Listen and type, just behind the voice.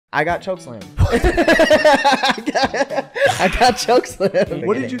I got chokeslammed. I got chokeslammed.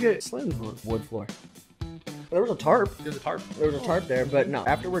 What did you get slammed for? Wood floor. There was a tarp. There's a tarp. There was a tarp there, but no.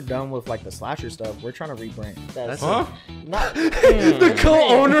 After we're done with like the slasher stuff, we're trying to rebrand. That's Huh? not. The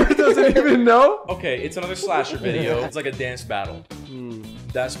co-owner doesn't even know. Okay, it's another slasher video. It's like a dance battle.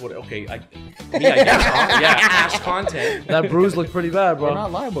 That's what. Okay, I guess. Yeah, Ash content. That bruise looked pretty bad, We're bro.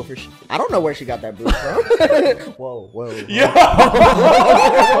 not liable for shit. I don't know where she got that bruise from. Whoa. Yeah.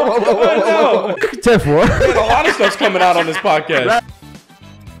 Oh, 10-4. Man, a lot of stuff's coming out on this podcast.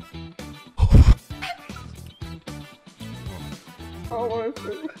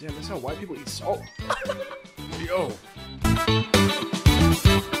 Damn, that's how white people eat salt.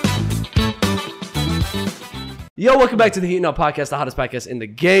 Yo, welcome back to the Heatin' Up Podcast, the hottest podcast in the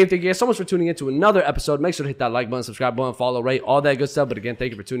game. Thank you guys so much for tuning in to another episode. Make sure to hit that like button, subscribe button, follow, rate, all that good stuff. But again,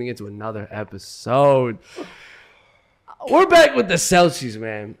 thank you for tuning in to another episode. We're back with the Selchies,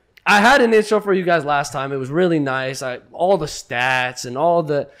 man. I had an intro for you guys last time. It was really nice. All the stats and all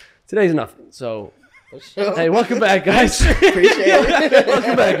the... Today's nothing, so... Hey, welcome back, guys. Appreciate it.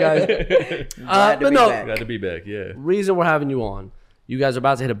 Welcome back, guys. Glad to be back. Glad to be back. Yeah. Reason we're having you on, you guys are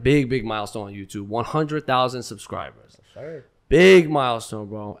about to hit a big milestone on YouTube. 100,000 subscribers. Sure. Big milestone,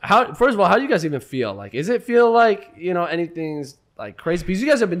 bro. First of all, how do you guys even feel? Like, does it feel like, anything's like crazy? Because you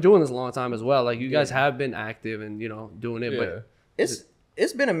guys have been doing this a long time as well. Like, you guys have been active and, doing it. Yeah. But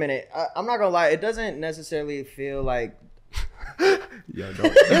It's been a minute. I'm not gonna lie. It doesn't necessarily feel like... Yo,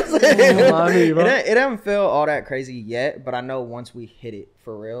 don't it doesn't feel all that crazy yet, but I know once we hit it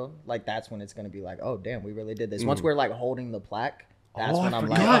for real, like that's when it's gonna be like, oh damn, we really did this. Once we're like holding the plaque, that's when I'm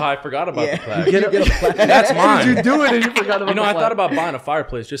like, I forgot about the plaque. You get a plaque. That's mine. you do it and you forgot about I thought about buying a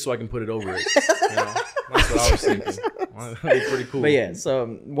fireplace just so I can put it over it. That's what I was thinking. That'd be pretty cool. But yeah,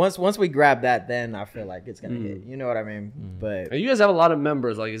 so once we grab that, then I feel like it's gonna hit. You know what I mean? But And you guys have a lot of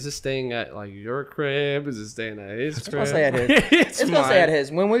members. Like, is this staying at like your crib? Is it staying at his it's crib? gonna stay at his. It's gonna stay at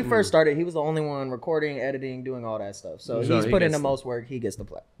his. When we first started, he was the only one recording, editing, doing all that stuff. So So he's he put in gets the most work. He gets the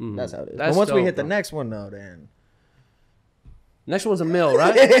plaque. That's how it is. That's but once we dope, hit the bro. next one, though, then. Next one's a mill,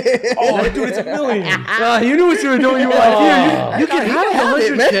 right? Oh, dude, it's $1 million. You knew what you were doing. You were like, here, you can have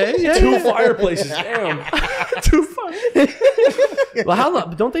it, man. 100K. Yeah, Two yeah. fireplaces. Damn. Two fireplaces. Well, how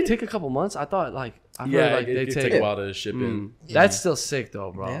long? Don't they take a couple months? I thought like I feel Yeah, like they it take a while to ship in. That's still sick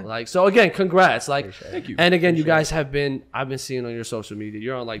though, bro. Yeah. Like, so again, congrats. Like, Thank you. and again, you guys have been. I've been seeing on your social media.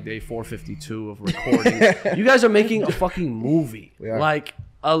 You're on like day 452 of recording. You guys are making a fucking movie. We are. Like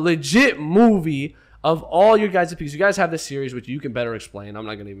a legit movie of all your guys' pieces. You guys have this series, which you can better explain. I'm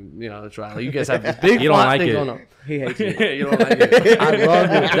not gonna even, try. Like, you guys have this big. You don't plot like thing it. going on. He hates it. You don't like it. I love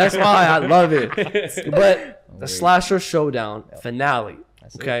it. That's why I love it. But the Slasher Showdown finale.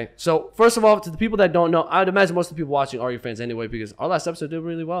 Okay, so first of all, to the people that don't know, I'd imagine most of the people watching are your fans anyway, because our last episode did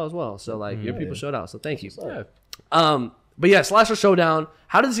really well as well. So like, your people showed out. So thank you. Yeah. But yeah, Slasher Showdown.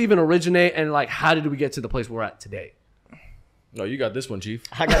 How did this even originate, and like, how did we get to the place we're at today? No, you got this one, Chief.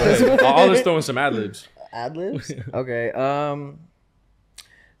 I got this one. I'll just throw in some ad libs. Ad libs? Okay.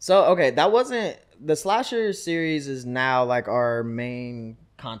 So that wasn't the Slasher series is now like our main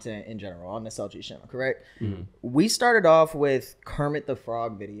content in general on the Selchies channel, correct? We started off with Kermit the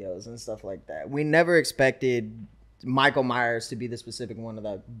Frog videos and stuff like that. We never expected Michael Myers to be the specific one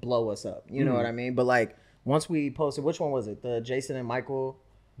that blow us up. You know what I mean? But like once we posted, which one was it? The Jason and Michael?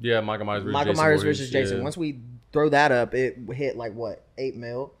 Yeah, Michael Myers versus Jason. Yeah. Once we throw that up, it hit like what, 8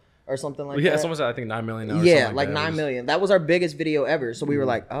 mil or something like Yeah, that. it's almost I think 9 million now. Or Yeah, something like that. 9 million. That was our biggest video ever. So we were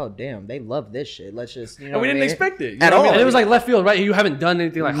like, oh damn, they love this shit. Let's just And we didn't expect it. You At know what I all. mean? And it was like left field, right? You haven't done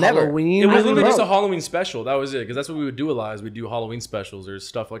anything like Never. Halloween. It was Bro. literally just a Halloween special. That was it. Because that's what we would do a lot. Is we do Halloween specials or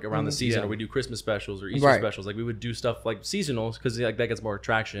stuff like around the season, Yeah. or we do Christmas specials or Easter Right. specials. Like we would do stuff like seasonals because like that gets more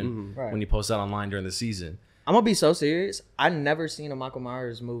traction Right. when you post that online during the season. I'm gonna be so serious. I never seen a Michael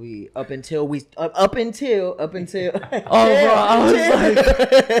Myers movie up until up until. Oh, bro, I was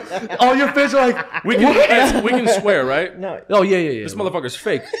like, all your fans are like, We can swear, right? No, oh yeah. This motherfucker's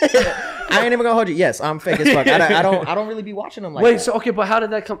fake. I ain't even gonna hold you. Yes, I'm fake as fuck. I don't really be watching them like Wait, that. so okay, but how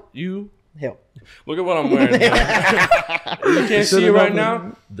did that come? You Hell. Look at what I'm wearing. You can't see it right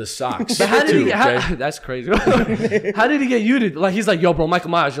now. The socks. But how did he too, get? okay? That's crazy. How did he get you to like? He's like, yo, bro, Michael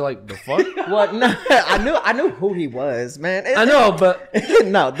Myers. You're like, the fuck? What? No, I knew who he was, man. I know, but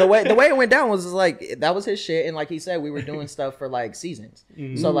No, the way it went down was like that was his shit, and like he said, we were doing stuff for like seasons.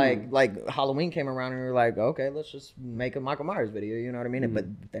 So like Halloween came around, and we were like, okay, let's just make a Michael Myers video. You know what I mean? But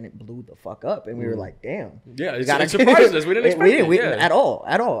then it blew the fuck up, and we were like, damn. Yeah, we it surprised us. We didn't expect it. We Yeah. at all.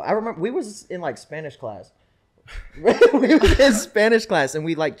 I remember we was in like Spanish class. We was in Spanish class, and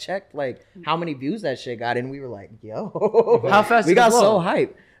we like checked like how many views that shit got, and we were like, yo, How fast we did it got blow? so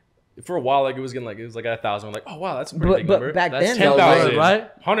hyped. for a while, like it was like 1,000. I'm like, oh wow, that's a pretty big number. But back That's then, though, 10,000, right?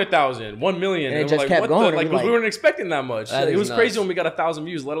 100,000, 1 million, And it we're just like, kept what going, the- and like we're like- we weren't expecting that much. That It is was crazy nuts. when we got 1,000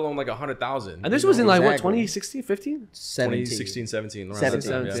 views, let alone like 100,000. And this was in like what, Exactly. 2016, 15? 2016, 17, around that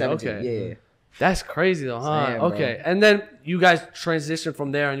 17, time, yeah. 17, Okay. yeah. That's crazy though, huh? Damn, bro. Okay. And then you guys transitioned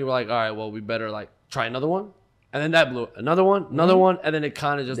from there and you were like, all right, well, we better like try another one. And then that blew another one, and then it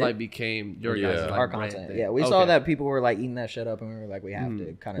kind of just like became your guys' Yeah. like, Our brand content. thing. Yeah, we Okay. saw that people were like eating that shit up, and we were like, we have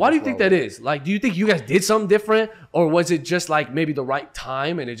to kind of. Why do you think that is? Like, do you think you guys did something different, or was it just like maybe the right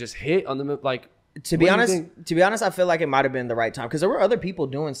time and it just hit on the like? To be honest, I feel like it might have been the right time because there were other people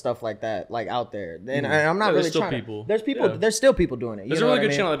doing stuff like that, like out there. And I'm not Yeah, really there's still trying. people. There's people. Yeah. There's still people doing it. There's you a know really what I good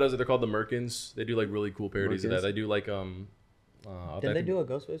mean? channel that does it. They're called the Merkins. They do like really cool parodies of Merkins? that. They do like Did they do a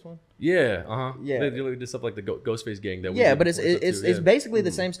Ghostface one? Yeah, Yeah. They do like this stuff like the Ghostface gang that. We Yeah, did but it's before, it's too, it's yeah. basically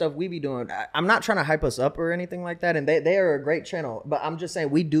the same stuff we be doing. I'm not trying to hype us up or anything like that, and they are a great channel. But I'm just saying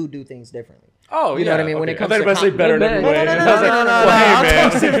we do things differently. Oh, You know what I mean? When it comes I to thought you were about to say better in No, every no, way. no, no, I was like, no, no, well,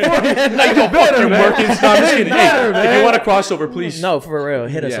 no, hey, man. Like, yo, fuck you, Merkins. No, I'm just kidding. Hey, if you want a crossover, please. No, for real,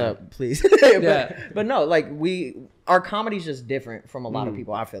 hit us Yeah. up, please. Yeah. But no, like our comedy's just different from a lot of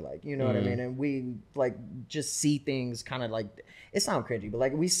people. I feel like, you know what I mean, and we like just see things kind of like. It sounds cringy, but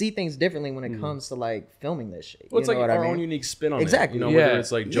like we see things differently when it comes to like filming this shit. Well, it's you like know what our I mean? own unique spin on Exactly. it. You know, Yeah. whether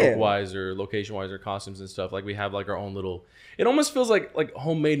it's like Yeah. joke wise or location wise or costumes and stuff. Like we have like our own little. It almost feels like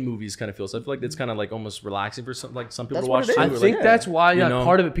homemade movies kind of feels. So I feel like it's kind of like almost relaxing for some people That's to what watch it too. is. I Or, think like, that's why you know?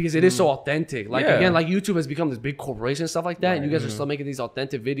 part of it because it is so authentic. Like Yeah. again, like YouTube has become this big corporation and stuff like that, and you guys are still making these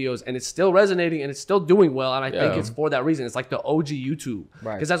authentic videos, and it's still resonating and it's still doing well. And I think Yeah. it's for that reason. It's like the OG YouTube,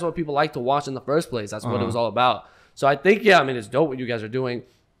 Right. because that's what people like to watch in the first place. That's what it was all about. So I think I mean it's dope what you guys are doing.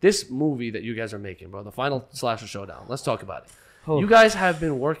 This movie that you guys are making, bro, the final slasher showdown. Let's talk about it. Oh. You guys have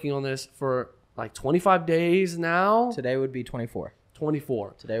been working on this for like 25 days now. Today would be 24.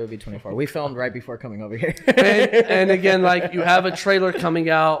 24. Today would be 24. We filmed right before coming over here. and again, like you have a trailer coming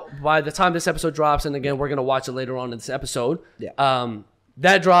out by the time this episode drops, and again, we're gonna watch it later on in this episode. Yeah.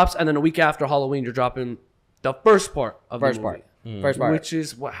 That drops, and then a week after Halloween, you're dropping the first part of First the movie, part. First part. which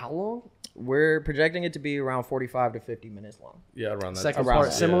is what? How long? We're projecting it to be around 45 to 50 minutes long. Yeah, around that. Second time. part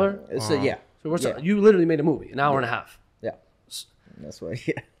that. similar. So yeah. So we're Yeah. you literally made a movie, an hour and a half. Yeah. That's what.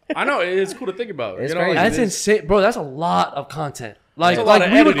 Yeah. I know it's cool to think about. It's you know, crazy. like, That's insane, bro. That's a lot of content. Like, That's a lot like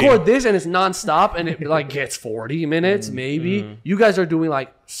of we editing. record this and it's nonstop, and it like gets 40 minutes maybe. You guys are doing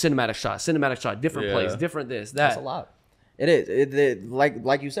like cinematic shot, different Yeah. place, different this, that. That's a lot. It is.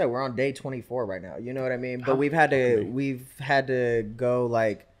 Like you said, we're on day 24 right now. You know what I mean? But we've had to go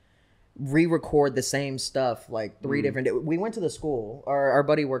like re-record the same stuff like 3 different days. We went to the school. Our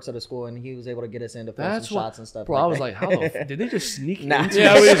buddy works at a school, and he was able to get us in to film That's some what, shots and stuff. bro. like I was that. like, how the did they just sneak Nah. into?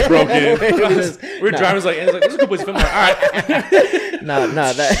 Yeah, we just broke in. It was- We're driving like, it's like, this is a good place to film. All right. no,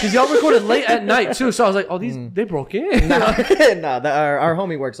 that. Because y'all recorded late at night too, so I was like, oh, these they broke in. Our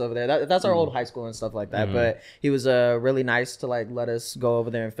homie works over there. That's our old high school and stuff like that. But he was really nice to like let us go over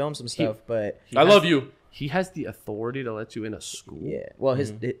there and film some stuff. But I love you. He has the authority to let you in a school. yeah, well,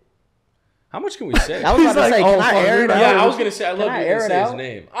 How much can we say? I was about to like, say, oh, can I fuck, air it dude. out? Yeah, I was gonna say I love I you. air And it say his out?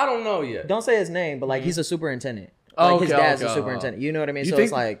 name. I don't know yet. Don't say his name, but like he's a superintendent. Oh, Like his okay, dad's okay. a superintendent. You know what I mean? You So think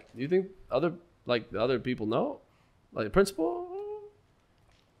it's like you think other people know, like the principal?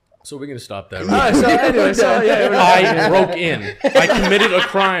 So we're gonna stop that. All right, so anyway, so yeah, we're I broke in. I committed a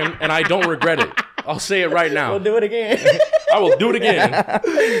crime, and I don't regret it. I'll say it right now. we'll do it again. I will do it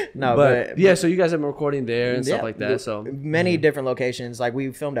again. No, but yeah, so you guys have been recording there and stuff yeah, like that. So many different locations. Like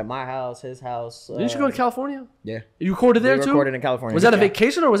we filmed at my house, his house. didn't you go to California? Yeah, You recorded there we too. recorded in California. Was that a Yeah.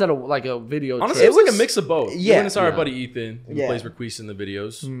 vacation or was that like a video? Honestly, trip? it was like a mix of both. Yeah. We went and saw our Yeah. buddy Ethan, who Yeah. plays Requise in the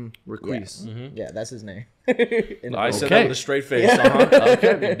videos. Requise. Yeah, that's his name. I said Okay. that with a straight face.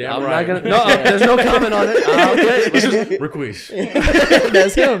 Okay, damn I'm right. not gonna. No, there's no comment on it. Okay. It's just Requise.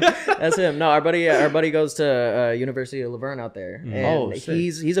 That's him. That's him. No, our buddy goes to University of Laverne out there, and Oh, sick.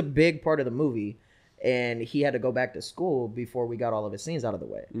 he's a big part of the movie. And he had to go back to school before we got all of his scenes out of the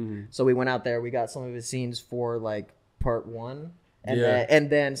way. So we went out there. We got some of his scenes for like part 1, and Yeah.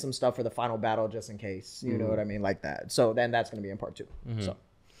 then some stuff for the final battle just in case. You know what I mean, like that. So then that's gonna be in part 2. So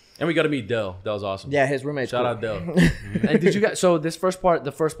And we got to meet Dell. That was awesome. yeah, his roommate. Shout out Dell. And did you guys? So the first part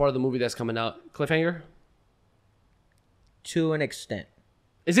of the movie that's coming out, cliffhanger. To an extent.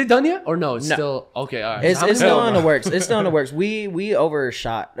 Is it done yet or no? It's No. still okay. All right. It's How many- still in the works. It's still in the works. We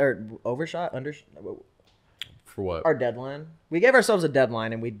overshot For what? our deadline. We gave ourselves a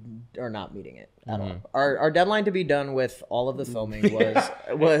deadline and we are not meeting it at all. Our deadline to be done with all of the filming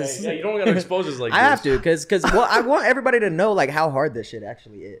was Yeah, you don't got to expose us like I have to because well I want everybody to know like how hard this shit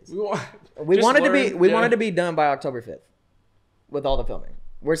actually is. We want, We just wanted learn, to be yeah. done by October 5th with all the filming.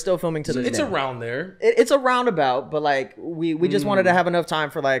 We're still filming to this It's day. around there. It's a roundabout, but like we just wanted to have enough time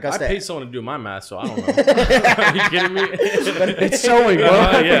for like us I to. paid someone to do my math, so I don't know. Are you kidding me? It's showing, bro.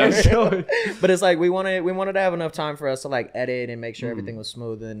 Yeah. It's showing. But it's like we wanted to have enough time for us to like edit and make sure everything was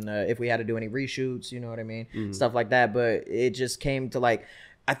smooth, and if we had to do any reshoots, you know what I mean, stuff like that. But it just came to like,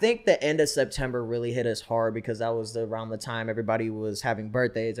 I think the end of September really hit us hard because that was around the time everybody was having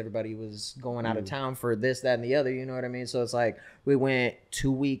birthdays, everybody was going out of town for this, that, and the other. You know what I mean? So it's like we went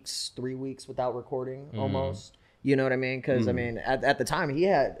 2 weeks, 3 weeks without recording almost. You know what I mean? Because I mean, at the time he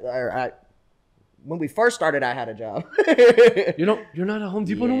had, when we first started, I had a job. You're not at Home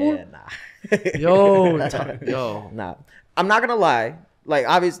Depot no more? Nah. Yo. Nah. I'm not gonna lie. Like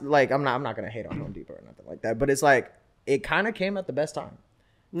obviously, like I'm not gonna hate on Home Depot or nothing like that. But it's like it kind of came at the best time.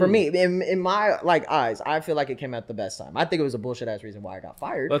 For me, in my like eyes, I feel like it came at the best time. I think it was a bullshit ass reason why I got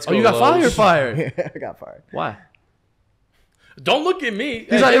fired. Let's go. Oh, you got Lowe's. fired. I got fired. Why? Don't look at me.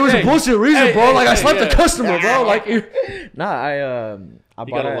 He's like, it was a bullshit reason, bro. Like I slept yeah. a customer, bro. Like Nah, I You bought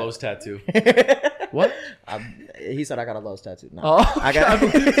got a Lowe's tattoo. what? He said I got a Lowe's tattoo. No, Oh, I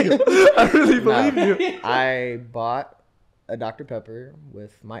believe you. I really believe you. I bought a Dr. Pepper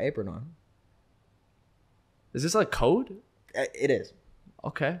with my apron on. Is this like code? It is.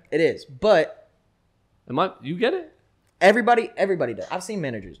 Okay. It is. But You get it? everybody does. I've seen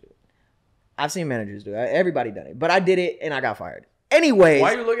managers do it. Everybody done it. But I did it and I got fired. Anyways.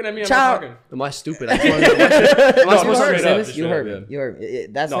 Why are you looking at me? I'm Child- not talking. Am I stupid? I just wanted to watch it. Am I No, supposed to straight say up, this? just You straight heard up, me. You heard me.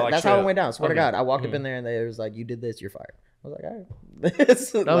 That's No, like how straight it up. went down. Swear to Okay. God. I walked up in there and they was like, you did this, you're fired. I was like, all right.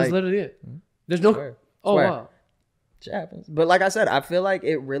 That was literally it. There's no. Swear. Oh, Swear. wow. Shit happens. But like I said, I feel like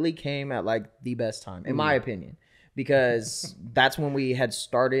it really came at like the best time, in my opinion, because that's when we had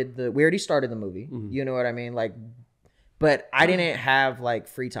started we already started the movie. You know what I mean? Like, but I didn't have like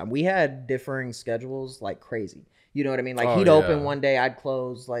free time. We had differing schedules like crazy. You know what I mean? Like Oh, he'd yeah. open one day, I'd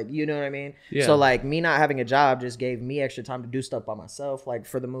close. Like, you know what I mean? Yeah. So like me not having a job just gave me extra time to do stuff by myself, like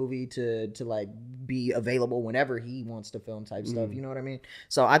for the movie to like be available whenever he wants to film type stuff. You know what I mean?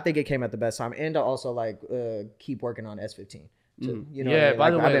 So I think it came at the best time, and to also like keep working on S15. Too, you know what I Yeah, mean? by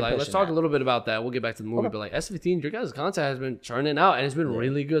the I've way, been like, let's pushing talk that. a little bit about that. We'll get back to the movie, but like S15, your guys' content has been churning out and it's been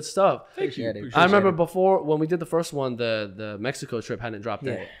really good stuff. Appreciate it. I remember before when we did the first one, the Mexico trip hadn't dropped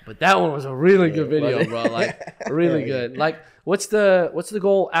yet, but that one was a really good video, bro. Like really good. Like, what's the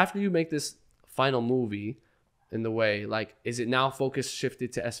goal after you make this final movie? In the way, like, is it now focus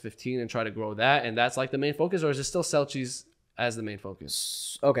shifted to S15 and try to grow that, and that's like the main focus, or is it still Selchies as the main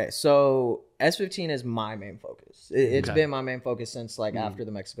focus? Okay, so S15 is my main focus. It's Okay. been my main focus since like after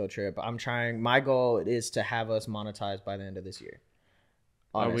the Mexico trip. My goal is to have us monetized by the end of this year.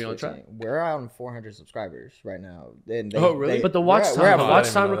 Are we on S15. track? We're on 400 subscribers right now. And Oh, really? But the watch we're time, at watch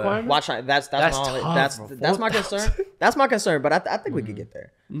didn't time know that. requirement. watch time. That's tough, bro. that's my concern. That's my concern. But I think we could get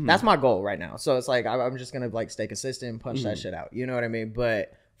there. Mm-hmm. That's my goal right now. So it's like I'm just gonna like stay consistent and punch Mm-hmm. that shit out. You know what I mean?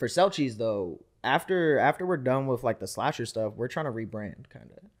 But for Selchies though, after we're done with like the slasher stuff, we're trying to rebrand kind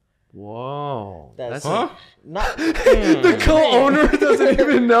of. Whoa, That's Huh? not the co-owner doesn't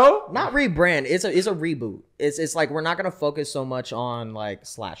even know. not rebrand. It's a reboot. It's like we're not gonna focus so much on like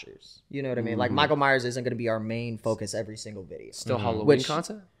slashers. You know what I mean? Like Michael Myers isn't gonna be our main focus every single video. Still Halloween Which-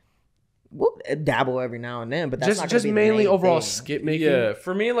 content. We'll dabble every now and then, but that's not Just gonna be mainly the main overall thing. skit making. Yeah,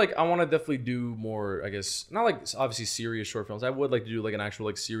 for me, like I want to definitely do more. I guess not like obviously serious short films. I would like to do like an actual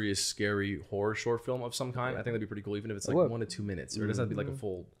like serious scary horror short film of some kind. I think that'd be pretty cool, even if it's like would. 1 to 2 minutes, or it doesn't have to be like a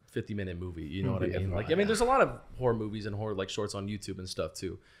full 50-minute movie. You know what I mean? Like I mean, there's a lot of horror movies and horror like shorts on YouTube and stuff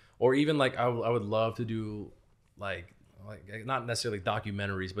too, or even like I would love to do like not necessarily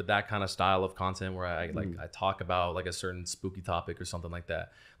documentaries, but that kind of style of content where I talk about like a certain spooky topic or something like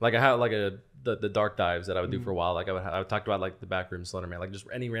that. Like I had like the dark dives that I would do for a while. Like I would talk about like the backroom Slenderman, like just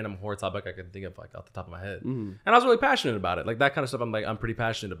any random horror topic I could think of like off the top of my head. And I was really passionate about it. Like that kind of stuff I'm pretty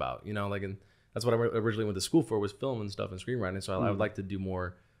passionate about, you know, like, and that's what I originally went to school for, was film and stuff and screenwriting. So I would like to do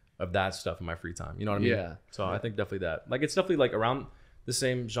more of that stuff in my free time. You know what I mean? Yeah. So I think definitely that, like, it's definitely like around the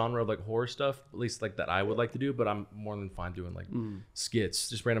same genre of like horror stuff, at least like that I would like to do, but I'm more than fine doing like skits,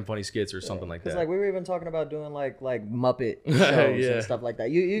 just random funny skits or something like Because that. like we were even talking about doing like Muppet shows Yeah. and stuff like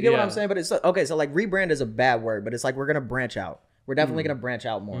that. You get what Yeah. I'm saying? But it's okay. So like rebrand is a bad word, but it's like we're gonna branch out. We're definitely gonna branch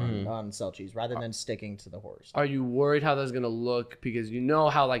out more on Selchies rather than sticking to the horror stuff. Are you worried how that's gonna look? Because you know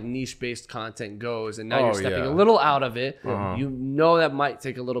how like niche based content goes, and now Oh, you're stepping yeah. a little out of it. Uh-huh. You know that might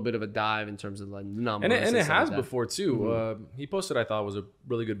take a little bit of a dive in terms of like numbers. And it stuff has like that. before too. He posted, I thought was a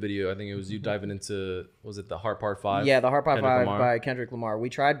really good video. I think it was you diving into, was it the Heart Part 5? Yeah, the Heart Part Kendrick 5 Lamar. by Kendrick Lamar. We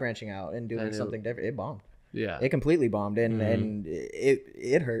tried branching out and doing And something different. It bombed. Yeah. It completely bombed, and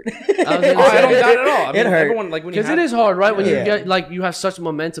it hurt. I was gonna Oh, I say, don't doubt it at all. I mean, It hurt. everyone like when you because have, it is hard, right? When you Yeah. get like you have such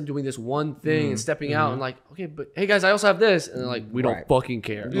momentum doing this one thing and stepping out and like, okay, but hey guys, I also have this, and they're like, we don't Right. fucking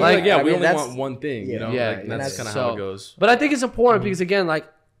care. You're like, like, yeah, I we mean, only that's- want one thing, you know. Yeah, Like, and that's that's- kind of so- how it goes. But I think it's important because again, like,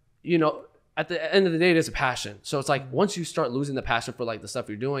 you know, at the end of the day, it is a passion. So it's like once you start losing the passion for like the stuff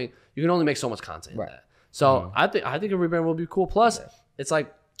you're doing, you can only make so much content. Right. In that. So I think a rebrand will be cool. Plus, it's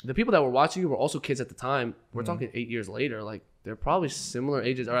like the people that were watching you were also kids at the time. We're talking 8 years later. Like they're probably similar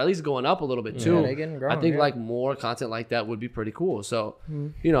ages, or at least going up a little bit too. they getting grown, I think yeah. like more content like that would be pretty cool. So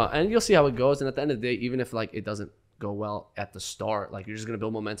you know, and you'll see how it goes. And at the end of the day, even if like it doesn't go well at the start, like you're just gonna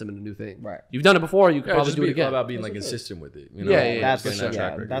build momentum in a new thing. Right. You've done it before. You can Yeah, probably just do it be again. about being like That's consistent with it. You know? Yeah, yeah, That's Getting the that track yeah,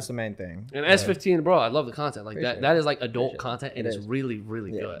 record. that's the main thing. And S15, bro, I love the content. Like Appreciate that is like adult Appreciate content, and It it's is. really,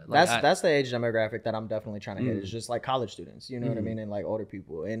 really Yeah. good. Like, That's the age demographic that I'm definitely trying to hit. It's just like college students, you know what I mean, and like older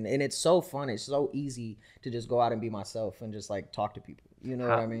people, and it's so fun. It's so easy to just go out and be myself and just like talk to people. You know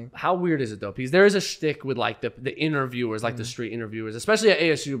what I mean? How weird is it though? Because there is a shtick with like the interviewers, like the street interviewers, especially at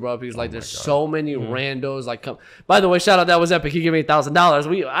ASU, bro. Because like there's so many randos. Like, come. By the way, shout out, that was epic. He gave me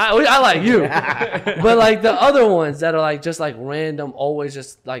 $1,000. I like you, but like the other ones that are like just like random, always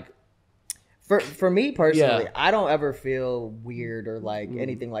just like. For me personally, Yeah. I don't ever feel weird or like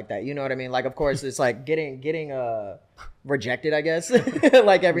anything like that. You know what I mean? Like, of course, it's like getting rejected, I guess.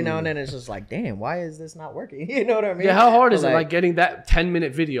 Like every now and then, it's just like, damn, why is this not working? You know what I mean? Yeah, how hard is But, it? Like getting that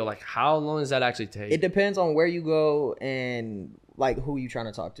 10-minute video. Like how long does that actually take? it depends on where you go and like who you trying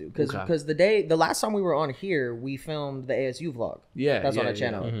to talk to. Because the last time we were on here, we filmed the ASU vlog. Yeah, That's on yeah, the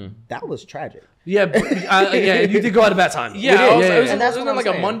channel. yeah. That was tragic. Yeah, yeah, you did go at a bad time. Yeah, We did. it was, yeah, it was, yeah. And that's wasn't what it like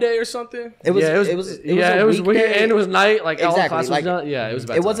I'm a saying. Monday or something? It was. Yeah, It was it was weekend weekday. and it was night. Like all Exactly, class was like, done. Yeah, it was a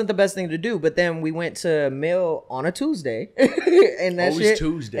bad It time. wasn't the best thing to do, but then we went to mail on a Tuesday, and that Always shit.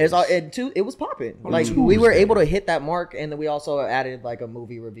 Tuesdays. It was popping. Like we were able to hit that mark, and then we also added like a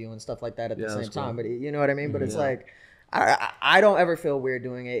movie review and stuff like that at the that's same cool. time. But you know what I mean. But it's like. I don't ever feel weird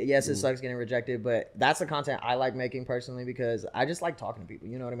doing it. Yes, it sucks getting rejected, but that's the content I like making personally because I just like talking to people.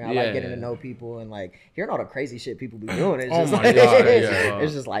 You know what I mean? I like getting to know people and like hearing all the crazy shit people be doing. It's just my like, God, yeah.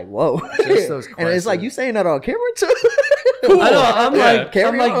 it's just like whoa. Just those And it's like questions. you saying that on camera too. I know. I'm like,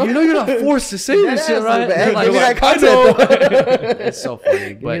 carry on. you know, you're not forced to say this shit, Yes, right? but, hey, And, like, give me that I know. content though. It's so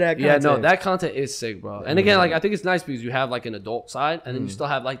funny, but that yeah, no, content. that content is sick, bro. And again, like I think it's nice because you have like an adult side, and then you still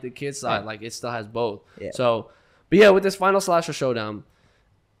have like the kid side. Like it still has both. Yeah. So, but yeah, with this final slasher showdown,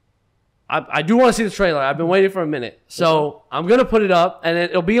 I do want to see the trailer. I've been waiting for a minute, so I'm gonna put it up, and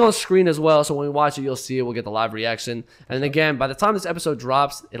it'll be on screen as well. So when we watch it, you'll see it. We'll get the live reaction, and then again, by the time this episode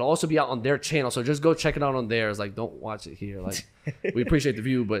drops, it'll also be out on their channel. So just go check it out on theirs. Like, don't watch it here. Like, we appreciate the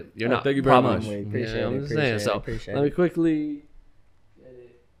view, but you're not. Thank you very probably- much. We You appreciate know what it. I'm saying? So Appreciate let me it. quickly get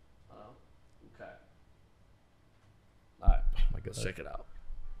it. Okay. All right, Oh my God. let's check it out.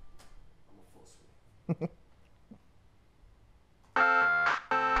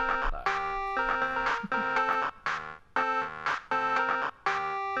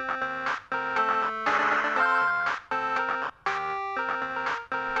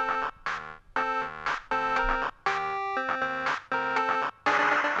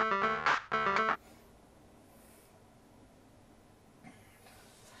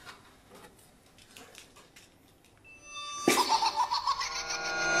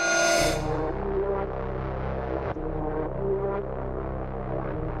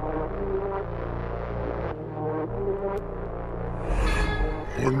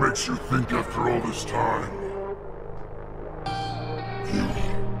 What makes you think after all this time you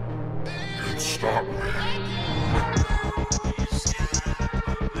can stop me?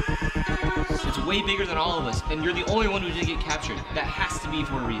 It's way bigger than all of us, and you're the only one who didn't get captured. That has to be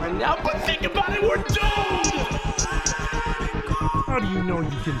for a reason. Now, but think about it, we're doomed! How do you know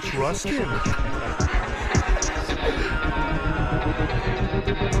you can trust him?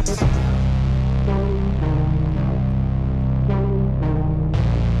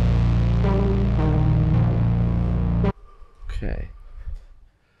 Okay.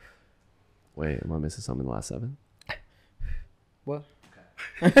 Wait, am I missing something in the last 7? What?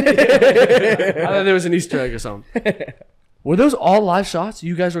 I thought there was an Easter egg or something. Were those all live shots?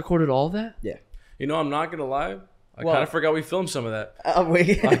 You guys recorded all of that? Yeah. You know, I'm not gonna lie. I What? kind of forgot we filmed some of that.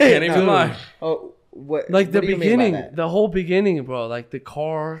 Wait. I can't even lie. Oh, what? Like what the do you mean by beginning, that? the whole beginning, bro. Like the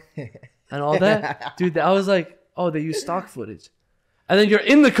car and all that. Dude, I was like, oh, they use stock footage. And then you're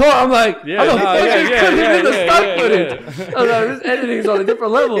in the car. I'm like, Yeah, how the no, fuck yeah, is yeah, in yeah, the yeah, stock yeah, footage? I was like, this editing is on a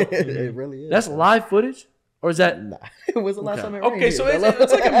different level. It really is. That's live footage? Or is that... Nah. When's the last time it rained Okay, here? so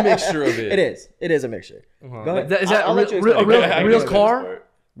it's like a mixture of it. Is. It is a mixture. Go ahead. Is that I'll a let you real, explain. real, Go ahead. real Go ahead. car?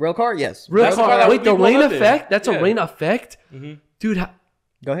 Real car, yes. Real That's the car. car that Wait, the people rain lived in. effect? That's Yeah. a rain effect? Dude,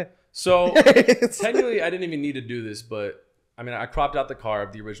 Go ahead. So technically, I didn't even need to do this, but I mean, I cropped out the car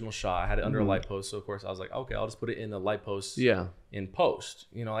of the original shot. I had it under a light post, so of course I was like, okay, I'll just put it in a light post. yeah. In post,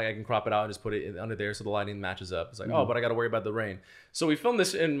 you know, like I can crop it out and just put it under there so the lighting matches up. It's like, oh, but I got to worry about the rain. So we filmed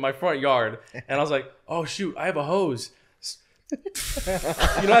this in my front yard, and I was like, oh shoot, I have a hose. You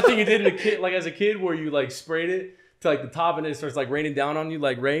know that thing you did as a kid where you like sprayed it to like the top and it starts like raining down on you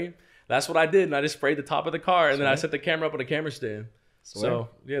like rain. That's what I did, and I just sprayed the top of the car, and then I set the camera up on a camera stand. So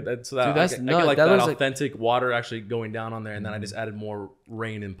yeah, that's Dude, that's I get nuts. like That that looks like- authentic water actually going down on there, and then I just added more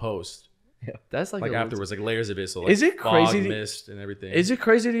rain in post, That's like, like a- afterwards, like layers of it. So like Is it fog, crazy to- mist, and everything. Is it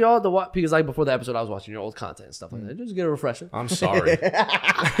crazy to y'all to watch? Because like before the episode, I was watching your old content and stuff like that. Just get a refresher. I'm sorry.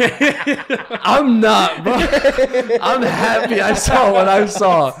 I'm not, bro. I'm happy I saw what I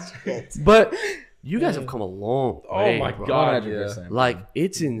saw. But you guys have come a long way. Oh my bro. god, 100%. yeah. Like,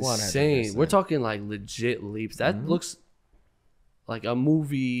 it's insane. 100%. We're talking like legit leaps. That looks like a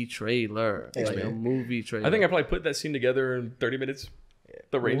movie trailer. Thanks, Like a man. movie trailer. I think I probably put that scene together in 30 minutes.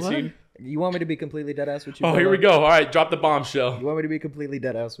 The rain What? scene. You want me to be completely dead ass with you? Oh, here we go. All right, drop the bombshell. You want me to be completely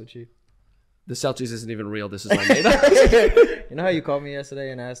dead ass with you? the Selchies isn't even real. This is my made up. You know how you called me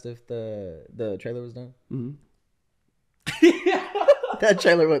yesterday and asked if the trailer was done? Mhm. That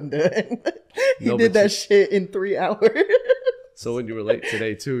trailer wasn't done. He No, did but that shit in 3 hours. So when you were late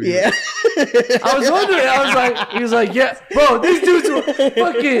today too. you- Yeah. I was wondering. I was like, he was like, yeah, bro, these dudes were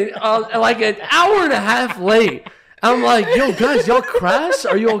fucking like an hour and a half late. I'm like, yo, guys, y'all crashed?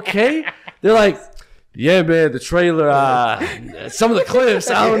 Are you okay? They're like, yeah, man, the trailer, some of the clips,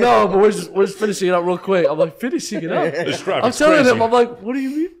 I don't know, but we're just finishing it up real quick. I'm like, finishing it up? This I'm traffic's telling crazy. him, I'm like, what do you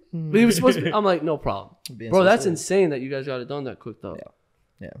mean? But he was supposed to be, I'm like, no problem. Being Bro, so that's cool. insane that you guys got it done that quick though.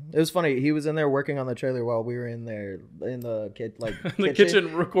 Yeah, it was funny. He was in there working on the trailer while we were in there in the The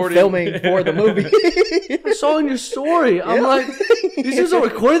kitchen recording. filming for the movie. I saw in your story. I'm like, these dudes are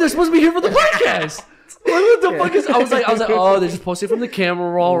recording. They're supposed to be here for the podcast. What the fuck is? I was like, oh, they just posted from the camera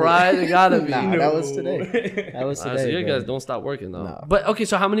roll, right? They gotta be. Nah, that was today. That was So today. you bro. guys don't stop working though. No. But okay,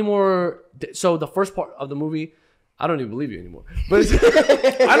 so how many more? So the first part of the movie, I don't even believe you anymore. But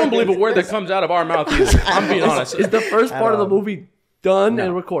I don't believe a word that comes out of our mouth either. I'm being honest. is the first part of the all. movie done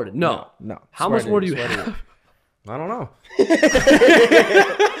and recorded? No. No. How Swear much to more you, do you swear to have? I don't know.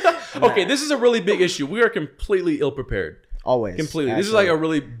 Okay, this is a really big issue. We are completely ill prepared. Always. Completely. This is like a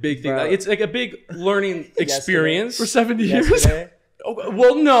really big thing. Bro. Like, it's like a big learning experience. For 70 years? Yesterday. Oh,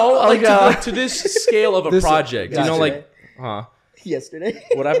 well, no, like God. to this scale of a This- project. You know, Gotcha. like, huh? Yesterday.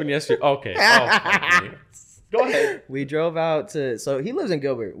 What happened yesterday? Okay. Oh, fuck me. Go ahead. We drove out to. So he lives in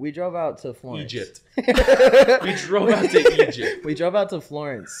Gilbert. We drove out to Florence. Egypt. We drove out to Egypt. We drove out to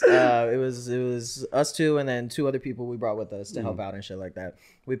Florence. It was us two and then 2 other people we brought with us to help out and shit like that.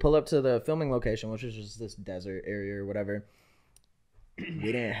 We pull up to the filming location, which is just this desert area or whatever.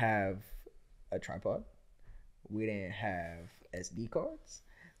 We didn't have a tripod. We didn't have SD cards.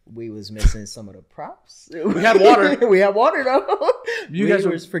 We was missing some of the props. We had water. We had water though. You We guys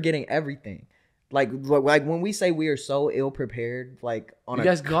were- was forgetting everything. Like when we say we are so ill prepared, like on You a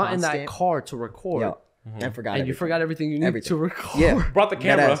guys got in that constant- car to record. Yeah, and forgot. And you everything. forgot everything you need Everything. to record. Yeah. Brought the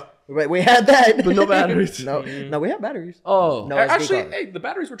camera. Deadass. Wait, we had that, But no batteries. no, we had batteries. Oh. No SD Actually, cards. hey, the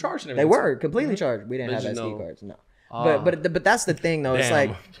batteries were charged and They everything. were completely charged. We didn't But have you SD know- cards. No. Ah. But that's the thing though. It's Damn.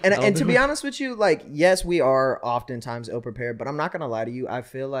 like and to be honest with you, like yes, we are oftentimes ill prepared, but I'm not gonna lie to you. I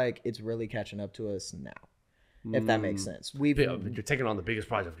feel like it's really catching up to us now. If that makes sense. We've Yeah, but you're taking on the biggest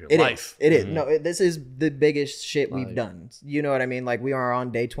project of your It life. is. It is. No, this is the biggest shit we've Like- done. You know what I mean? Like we are on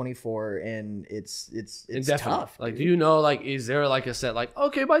day 24 and it's Definitely. tough. Like, do you know, like, is there like a set, like,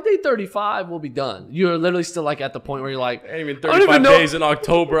 okay, by day 35, we'll be done? You're literally still like at the point where you're like, Ain't even I don't even 35 know. days in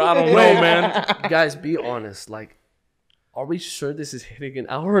October. I don't know, man. guys, be honest. Like, are we sure this is hitting an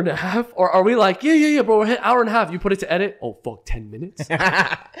hour and a half? Or are we like, yeah, bro, we're hitting hour and a half. You put it to edit? Oh, fuck, 10 minutes?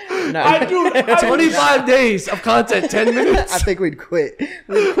 No, I do. 25 days of content, 10 minutes? I think we'd quit.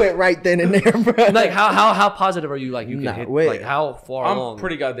 We'd quit right then and there, bro. Like, how positive are you? Like, you can Nah, hit, wait. like, how far I'm along?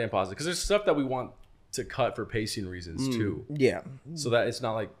 pretty goddamn positive because there's stuff that we want to cut for pacing reasons too, Yeah. so that it's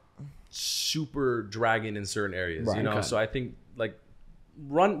not like super dragging in certain areas. Right. You know, Okay. so I think like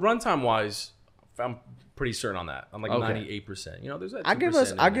runtime wise, I'm pretty certain on that. I'm like Okay. 98%. You know, there's that. I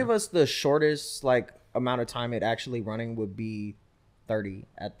 2% give us the shortest like amount of time it actually running would be 30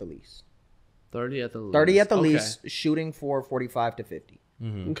 at the least. 30 at the least. 30 at the Okay. least, shooting for 45 to 50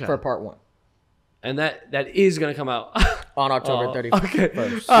 Okay. for part 1 And that is going to come out. on October Oh, 31st. okay.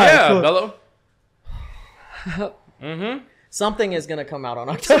 First. All right, Yeah, cool. Bello. Something is gonna come out on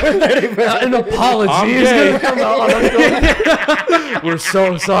October 31st. An apology is gonna come out on October. We're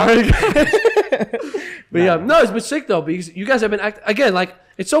so sorry. But yeah, no, it's been sick though because you guys have been again. Like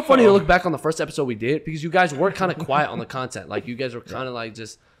it's so funny to look back on the first episode we did because you guys were kind of quiet on the content. Like you guys were kind of like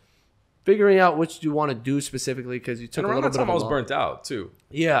just figuring out what you want to do specifically because you took a little bit of I was burnt out too.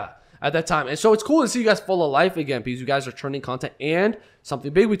 Yeah, at that time, and so it's cool to see you guys full of life again because you guys are turning content and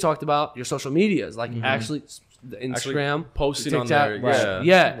something big we talked about your social medias, like actually the Instagram, posting TikTok, on there. right.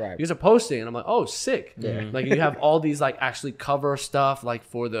 Yeah. Right. You guys are posting, and I'm like, oh, sick. Yeah. Like you have all these like actually cover stuff like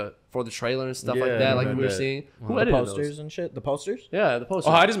for the trailer and stuff like that. Like we were seeing. Who The edited posters those? and shit. The posters. Yeah, the posters.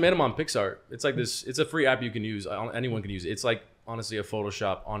 Oh, I just made them on Pixar. It's like this. It's a free app you can use. Anyone can use it. It's like honestly a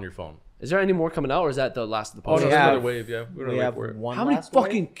Photoshop on your phone. Is there any more coming out, or is that the last of the Oh, no, posters? there's have- another wave. Yeah, we're We gonna have wait for it. one. How many last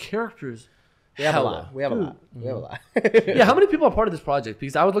fucking wave? characters? We have a Hella. lot. We have a lot. We have a lot. Yeah, how many people are part of this project?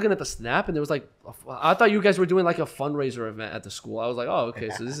 Because I was looking at the snap and there was like, I thought you guys were doing like a fundraiser event at the school. I was like, oh, okay,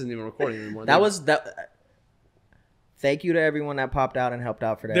 so this isn't even recording anymore. That was that. Thank you to everyone that popped out and helped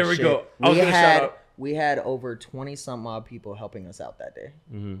out for that. There we shit. go. I was gonna shout out. We had over 20 some odd people helping us out that day.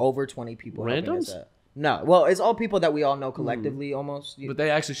 Over 20 people. helping us Randoms? out. No, well, it's all people that we all know collectively almost. But they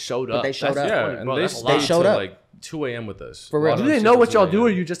actually showed up. they showed up. Yeah, funny, and bro. they That's a stayed lot. They showed till up. like 2 a.m. with us. For real. A lot Do of they them know stayed what till y'all 2 do, or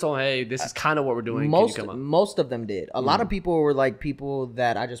a.m. you just don't? Hey, this is kind of what we're doing. Most Can you come up? most of them did. A lot of people were like people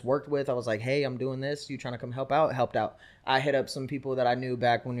that I just worked with. I was like, hey, I'm doing this. You trying to come help out? Helped out. I hit up some people that I knew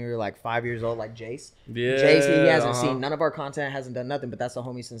back when we were like 5 years old, like Jace. Yeah, Jace, he hasn't seen none of our content, hasn't done nothing, but that's a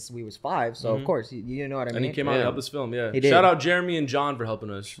homie since we was 5. So of course, you know what I mean. And he came out and helped us film. Yeah, He did. Shout out Jeremy and John for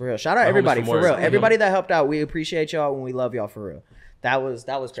helping us. For real. Shout out Our homies everybody from for work. real. Mhm. Everybody that helped out, we appreciate y'all and we love y'all for real. That was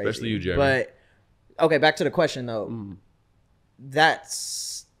crazy. Especially you, Jeremy. But okay, back to the question though.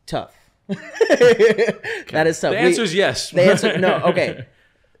 That's tough. That is tough. The answer is yes. The answer no. Okay,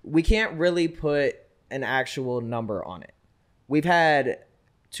 we can't really put an actual number on it. We've had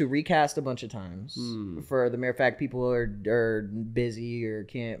to recast a bunch of times for the mere fact people are busy or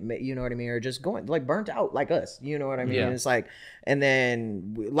can't, you know what I mean, or just going like burnt out like us, you know what I mean. Yeah. And it's like, and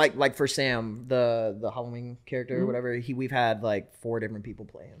then like for Sam, the Halloween character or whatever, we've had like 4 different people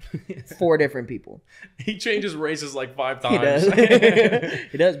play him. 4 different people. He changes races like 5 He times. does.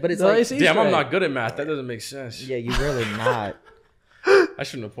 He does, but it's No, like, it's Easter Damn, I'm egg. not good at math. That doesn't make sense. yeah, you really not. I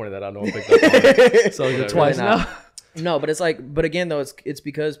shouldn't have pointed that out. No one picked up on it. So Whatever. twice Really not. now. No, but it's like, but again though, it's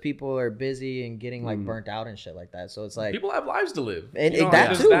because people are busy and getting like burnt out and shit like that. So it's like, People have lives to live. And You know, that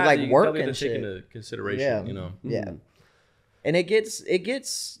there's too, like you work definitely and have to take shit. into consideration. yeah, You know, yeah. And it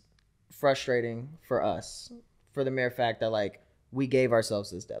gets frustrating for us for the mere fact that like we gave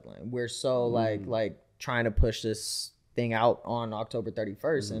ourselves this deadline. We're so like trying to push this thing out on October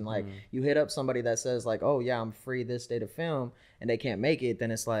 31st, and like you hit up somebody that says like, oh yeah, I'm free this day to film, and they can't make it,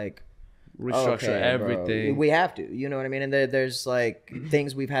 then it's like, Restructure okay, bro. everything. We have to, you know what I mean? And there's like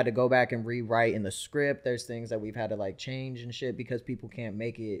things we've had to go back and rewrite in the script. There's things that we've had to like change and shit because people can't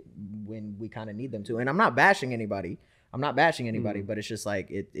make it when we kind of need them to. And I'm not bashing anybody. But it's just like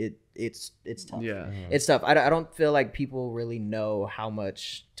it's tough. Yeah. It's tough. I don't feel like people really know how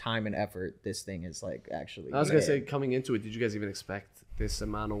much time and effort this thing is like actually. I was gonna say, coming into it, did you guys even expect this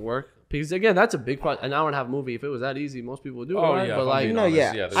amount of work? Because again, that's a big project. An hour and a half movie. If it was that easy, most people would do it. Oh, Right? yeah, But if I'm like, being No, honest,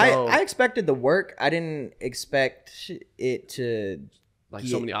 yeah. yeah, there's- I expected the work. I didn't expect it to. like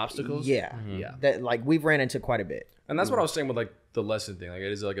so many obstacles. Yeah, Yeah. That like we've ran into quite a bit. And that's what I was saying with like the lesson thing. Like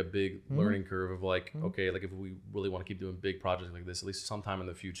it is like a big learning curve of like, okay, like if we really want to keep doing big projects like this, at least sometime in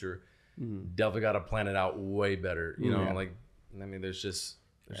the future, definitely got to plan it out way better. You know, like I mean, there's just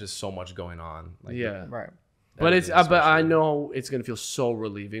so much going on. Like, Yeah. Right. But it's editing but I especially. know it's gonna feel so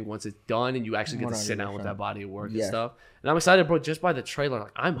relieving once it's done and you actually get to sit down with 100%. that body of work and Yeah. stuff. And I'm excited, bro, just by the trailer.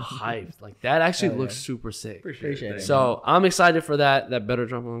 Like I'm hyped. Like that actually looks super sick. Appreciate it. So I'm excited for that. That better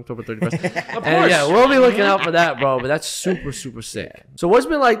drop on October 31st. And yeah, we'll be looking out for that, bro. But that's super sick. So what's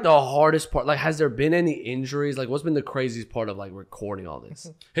been like the hardest part? Like, has there been any injuries? Like, what's been the craziest part of like recording all this?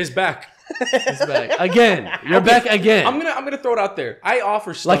 his back. It's back again. You're back again. I'm gonna throw it out there. I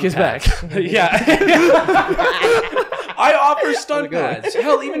offer stunt Like his pads. back. Yeah. I offer stunt pads.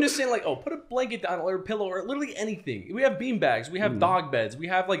 Hell, even just saying like, oh, put a blanket down or a pillow or literally anything. We have bean bags. We have dog beds. We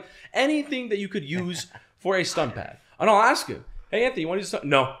have like anything that you could use for a stunt pad. And I'll ask him, hey Anthony, you want to do stunt?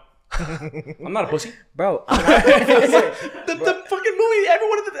 No. I'm not a pussy. Bro. The fucking movie,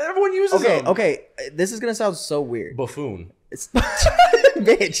 everyone uses them. Okay. This is gonna sound so weird. Buffoon. It's,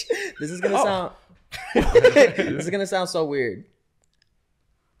 bitch. This is gonna sound. This is gonna sound so weird.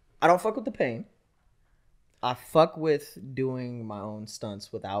 I don't fuck with the pain. I fuck with doing my own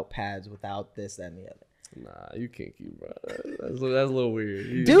stunts without pads, without this, that, and the other. Nah, you can't keep, bro. That's a little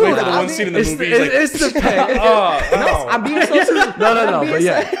weird. Dude, Wait, the one scene in the movie. He's like, It's the pain. I'm being so serious. No, but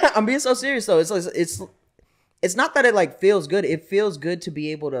yeah. I'm being so serious though. It's not that it like feels good. It feels good to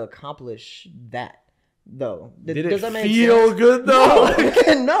be able to accomplish that. Though, does that make feel good though?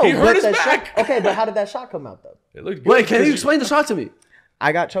 No, He hurt his that back. shot. Okay, but how did that shot come out though? it looked good. Wait, can you explain the shot to me?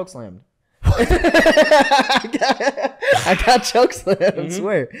 I got chokeslammed. I got chokeslammed.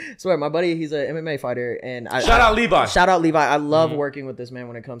 Swear. My buddy, he's an MMA fighter, and Shout out Levi. Shout out Levi. I love working with this man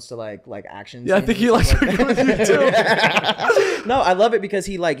when it comes to like action. Yeah, I think he likes working with you too. No, I love it because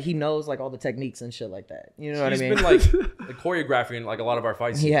he knows like all the techniques and shit like that. You know what I mean? He's been like choreographing like a lot of our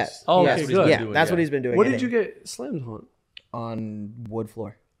fights. He has. Oh, He has. okay, good. Yeah, that's what he's been doing. What did you get slammed on? On wood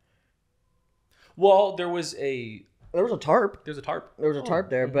floor. Well, there was a tarp. There's a tarp. There was a tarp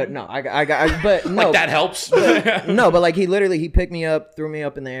there, but no, I got, but no, Like that helps. no, but like he picked me up, threw me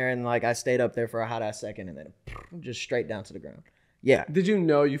up in the air, and like I stayed up there for a hot ass second, and then just straight down to the ground. Yeah. Did you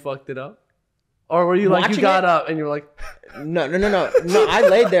know you fucked it up? Or were you like, Watching you got it? up and you were like... No. I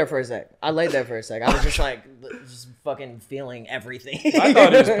laid there for a sec. I was just like, just fucking feeling everything. I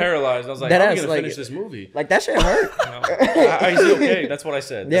thought he was paralyzed. I was like, That I'm ass, gonna like- finish this movie. Like that shit hurt. Is he okay? That's what I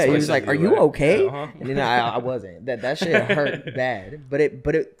said. Yeah, That's he what I was said like, to "Are you right? okay?" Uh-huh. And then I wasn't. That shit hurt bad, but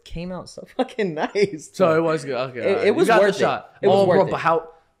it came out so fucking nice. So it was good. Okay. It was you got worth the shot. it. It was bro, worth but it. how...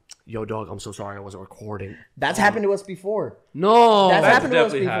 Yo, dog, I'm so sorry I wasn't recording. That's happened to us before. No. That's That's happened to us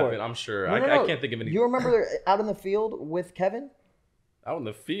definitely before. happened. I'm sure. No, I can't think of any. You remember out in the field with Kevin? Out in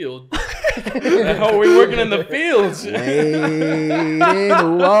the field. The hell are we working in the fields?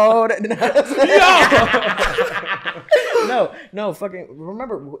 No, fucking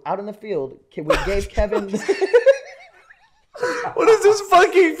remember out in the field, we gave Kevin. What is this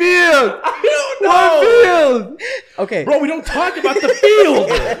fucking field? I don't know. What field? Okay, Bro, we don't talk about the field.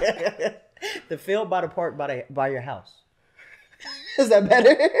 the field by the park by your house. Is that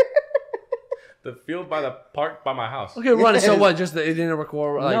better? The field by the park by my house. Okay, run it. So what? Just it didn't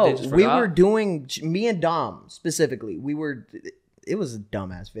record? Like, No, they just we forgot? were doing me and Dom specifically. It was a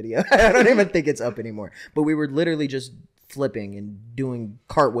dumbass video. I don't even think it's up anymore. But we were literally just flipping and doing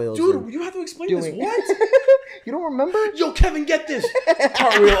cartwheels. Dude, you have to explain this. What? You don't remember? Yo, Kevin, get this.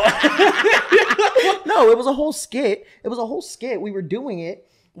 Cartwheel. No, it was a whole skit. We were doing it.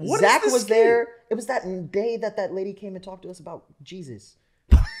 What is Zach this was skit? there. It was that day that lady came and talked to us about Jesus.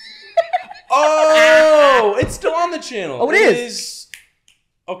 Oh, it's still on the channel. Oh, it is.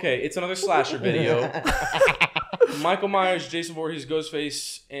 Okay, it's another slasher video. Michael Myers, Jason Voorhees,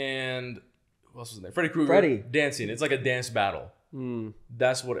 Ghostface, and who else was in there? Freddy Krueger. Freddy. Dancing. It's like a dance battle.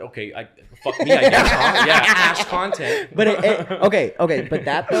 That's what. Okay, fuck me. I guess. Huh? Yeah, cash content. But okay. But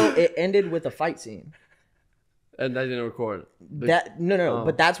that though, it ended with a fight scene. And I didn't record. No.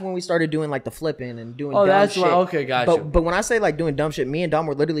 But that's when we started doing like the flipping and doing. Oh, dumb that's shit. why. Okay, gotcha. But when I say like doing dumb shit, me and Dom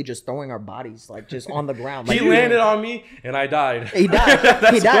were literally just throwing our bodies like just on the ground. Like, He landed on me, and I died. He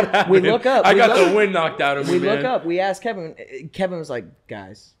died. He died. We look up. I got the wind knocked out of me. We man. look up. We asked Kevin. Kevin was like,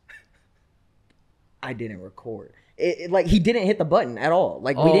 "Guys, I didn't record. Like he didn't hit the button at all.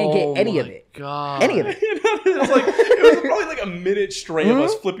 Like we didn't get any of it. God. Any of it. It was probably like a minute straight of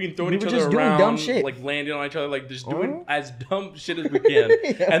us flipping, throwing each were other just doing around, dumb shit. like landing on each other, like just doing as dumb shit as we can.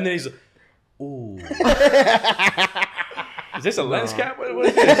 And then he's like, "Ooh, is this a lens cap? What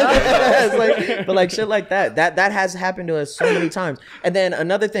is this?" It's like, but like shit like that. That has happened to us so many times. And then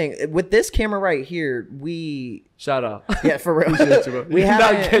another thing with this camera right here, Shout out. yeah, for real. We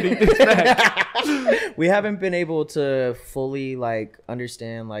we haven't been able to fully like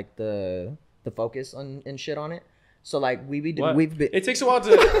understand like the focus and shit on it. So like we've been. It takes a while to.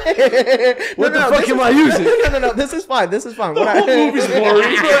 What the fuck am I using? No. This is fine. The whole movie's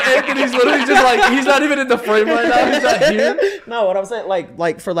blurry. Anthony's literally just like, he's not even in the frame right now. He's not here. No, what I'm saying,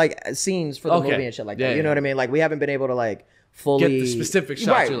 like for like scenes for the Okay. movie and shit like Yeah, that. You yeah. know what I mean? Like we haven't been able to like fully Get the specific shots.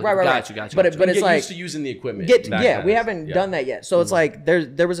 Right, You're right. like, Gotcha. But Get it's like used to using the equipment. that yeah, kind we of- haven't yeah. done that yet. So it's like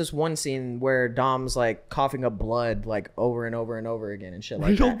there was this one scene where Dom's like coughing up blood like over and over and over again and shit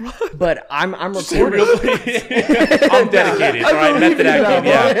like that. But I'm recording. I'm dedicated. All right, method acting.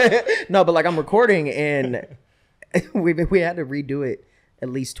 Yeah. No, but like I'm recording and we had to redo it at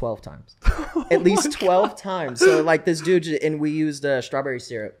least 12 times. At least 12 times. So like this dude and we used strawberry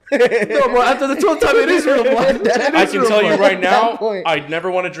syrup. No, bro, after the 12th time, it is real blood. I can tell you right now, point. I'd never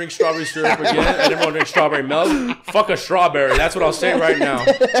want to drink strawberry syrup again. I never want to drink strawberry milk. Fuck a strawberry. That's what I'll say right now.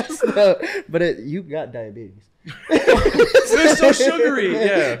 But you got diabetes. It's so sugary.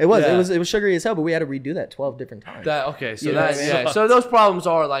 Yeah. It was. Yeah. It was sugary as hell, but we had to redo that 12 different times. So You know what I mean? So those problems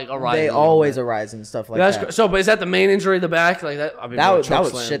are like arising. They always arise and stuff like that. So, but is that the main injury in the back? Like that? I mean, That bro, was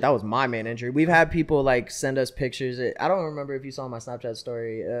chokeslam. shit. That was my main injury. We've had people like send us pictures. I don't remember if you saw my Snapchat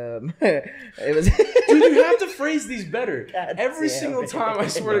story. It was. Dude, you have to phrase these better. Every damn single it. time, I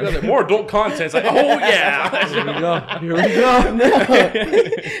swear to God, like, more adult content. It's like, oh yeah. Here we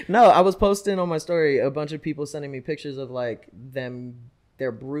go. No, I was posting on my story a bunch of people sending me pictures of like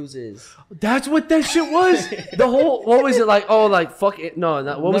their bruises. That's what that shit was. The whole what was it like? Oh, like fuck it. No,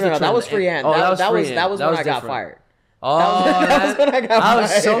 what was no, the that was trend? Freehand. Oh, that was when I got different. fired. Oh, that was when I got I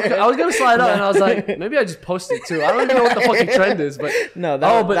was fired. I was gonna slide up and I was like, maybe I just posted too. I don't even know what the fucking trend is, but No,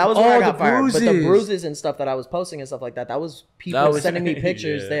 that was when I got fired. But the bruises. bruises and stuff that I was posting and stuff like that was people That was- sending me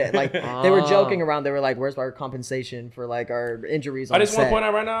pictures. Yeah. That like they were joking around. They were like, "Where's our compensation for like our injuries?" On I just want set? to point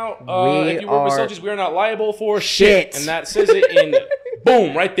out right now, We if you work with are Selchies, we are not liable for shit. shit. And that says it in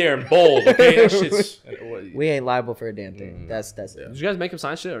boom right there in bold. Okay, that shit's. We ain't liable for a damn thing. That's it. Did you guys make him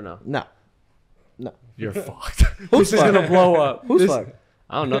sign shit or no? No. You're fucked. This is gonna blow up. Who's This- fucked?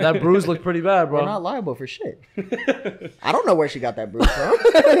 I don't know. That bruise looked pretty bad, bro. We're not liable for shit. I don't know where she got that bruise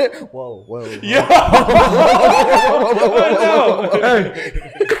from. Whoa. Yeah.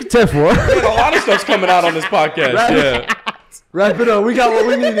 Ten-4. A lot of stuff's coming out on this podcast. Yeah. Wrap it up. We got what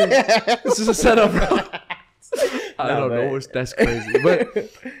we needed. This is a setup, bro. I don't but- know. That's crazy. But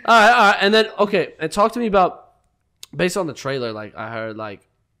all right. And then and talk to me about based on the trailer. Like I heard like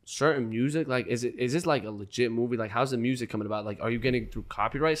certain music. Like is this like a legit movie? Like how's the music coming about? Like are you getting through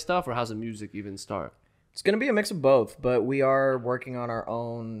copyright stuff or how's the music even start? It's gonna be a mix of both, but we are working on our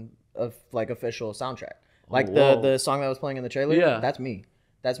own official soundtrack. Like Whoa. the song that was playing in the trailer. Yeah. That's me.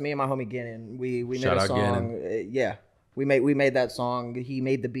 That's me and my homie Gannon. We made Shout a out song. Yeah. We made that song. He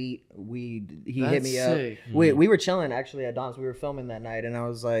made the beat. He hit That's me sick. up. We were chilling actually at Don's. We were filming that night, and I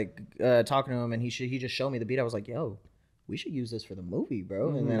was like talking to him, and he just showed me the beat. I was like, "Yo, we should use this for the movie, bro."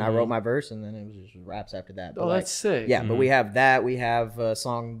 And then I wrote my verse, and then it was just raps after that. But Oh, that's sick. yeah, but we have that. We have a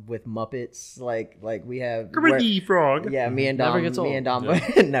song with Muppets. Like we have Kermit the Frog. yeah, me and Dom. Never gets Me old. and Dom.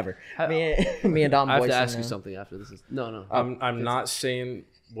 Never. Me and Dom. I have to voicing ask you them. something after this. No. I'm not saying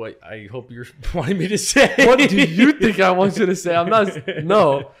what I hope you're wanting me to say. What do you think I want you to say? I'm not.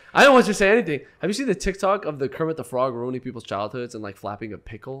 No, I don't want you to say anything. Have you seen the TikTok of the Kermit the Frog ruining people's childhoods and like flapping a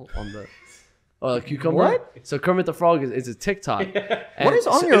pickle on the a cucumber? What? So Kermit the Frog is a TikTok. What is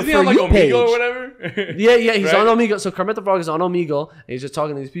on your Isn't he For on like You page? Omegle or whatever? Yeah, he's Right? on Omegle. So Kermit the Frog is on Omegle, and he's just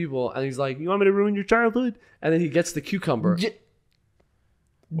talking to these people, and he's like, "You want me to ruin your childhood?" And then he gets the cucumber.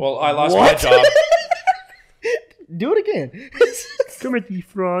 Well, I lost What? my job. Do it again. Kermit the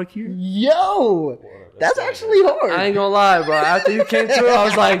Frog here. Yo, that's actually hard. I ain't gonna lie, bro. After you came through, I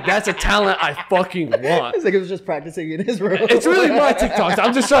was like, "That's a talent I fucking want." It's like it was just practicing in his room. It's really my TikToks.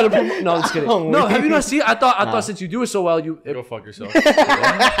 I'm just trying to promote. No, I'm just kidding. Oh, No, have you wait. not seen? I thought since you do it so well, you Go fuck yourself.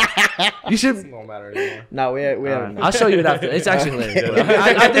 you should. It don't matter anymore. No, we haven't. I'll show you it after. It's actually hilarious. bro.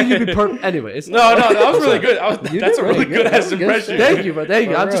 I think you'd be perfect. Anyway, it's No, that was really good. That's a really good. good That ass was good impression. shit. Thank you, bro. Thank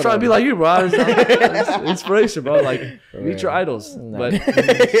you. For I'm just real, trying to be bro. like you, bro. It's inspiration, bro. Like meet your idols. But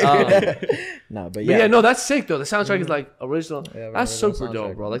No, but yeah, yeah. no, that's sick though. The soundtrack is like original. Yeah, That's original super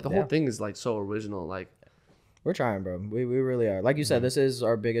dope, soundtrack. bro. Like the Yeah. whole thing is like so original. Like We're trying, bro. We really are. Like you said, this is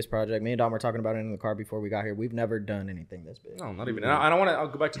our biggest project. Me and Dom were talking about it in the car before we got here. We've never done anything this big. No, not even. And I don't want to. I'll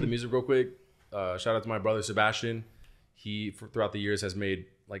go back to the music real quick. Shout out to my brother Sebastian. He throughout the years has made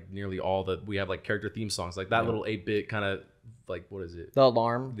like nearly all the. We have like character theme songs, like that little 8-bit kind of like what is it? The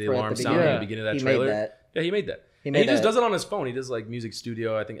alarm. The for at alarm the sound beginning. at the beginning of that He trailer. Made that. Yeah, he made that. He And made he just that. does it on his phone. He does like music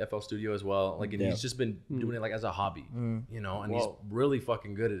studio, I think FL Studio as well. Like, and Yeah. he's just been doing it like as a hobby, you know. And he's Whoa. really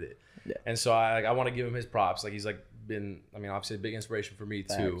fucking good at it. Yeah. And so I want to give him his props. Like he's like been, I mean, obviously a big inspiration for me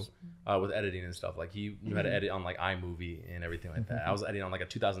too, with editing and stuff. Like he knew how to edit on like iMovie and everything like that. I was editing on like a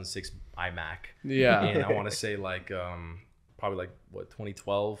 2006 iMac. yeah. And I want to say like probably like what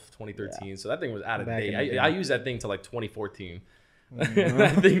 2012, 2013. So that thing was out of Back in the date. day. I used that thing till like 2014.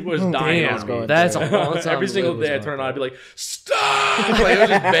 That thing was dying Damn, on going me. that's a long time. Every single to live. day I turn it on, I'd be like, stop! Like, I was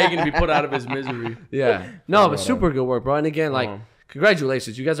just begging to be put out of his misery. Yeah. No, but super good work, bro. And again, like, Uh-huh.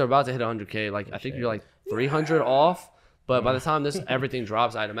 congratulations. You guys are about to hit 100K. Like, I think you're like 300 off. But by the time this everything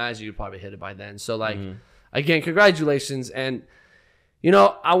drops, I'd imagine you'd probably hit it by then. So, like, again, congratulations. And, you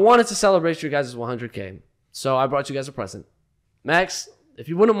know, I wanted to celebrate your guys' 100K. So I brought you guys a present. Max, if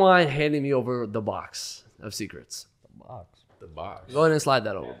you wouldn't mind handing me over the box of secrets. The box. Go ahead and slide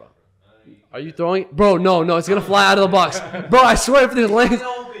that over, bro. Are you throwing it? Bro, no, it's going to fly out of the box. Bro, I swear if there's lanes.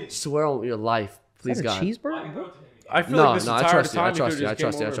 Swear on your life. Please, Is that God. a cheeseburger? I feel No, like this no, I entire trust you, I time trust you you, I could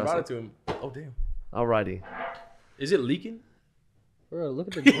have trust just you, came I over and trust brought it to him. Oh, damn. Alrighty. Is it leaking? Bro,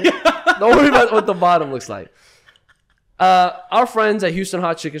 look at the grip. Don't worry about what the bottom looks like. Our friends at Houston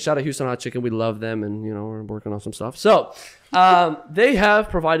Hot Chicken, shout out Houston Hot Chicken. We love them, and we're working on some stuff. So, they have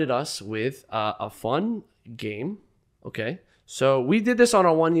provided us with a fun game. Okay, so we did this on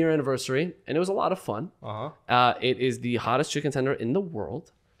our 1 year anniversary, and it was a lot of fun. It is the hottest chicken tender in the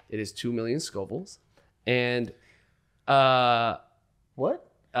world. It is 2 million Scovilles, and What?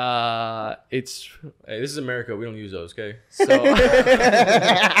 it's Hey, this is America. We don't use those, okay? so.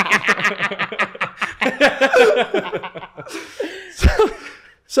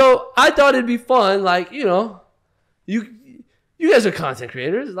 So I thought it'd be fun, like you guys are content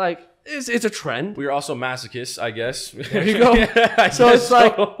creators, like it's a trend. We are also masochists, I guess. There you go. So it's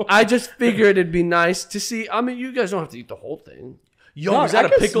like I just figured it'd be nice to see. I mean, you guys don't have to eat the whole thing. Yo, Dog, is that I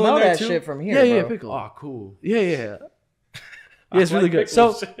a can pickle smell in there that too? shit from here, Yeah, bro. pickle. Oh, cool. Yeah. Yeah, it's really good.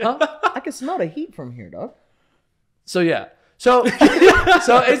 So, I can smell the heat from here, dog. So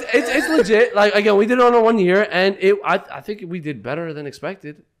it's legit. Like again, we did it on our 1 year, and I think we did better than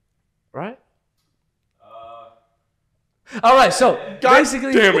expected, right? All right, so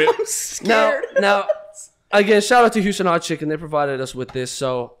basically, Damn it. I'm scared. now again, shout out to Houston Hot Chicken. They provided us with this,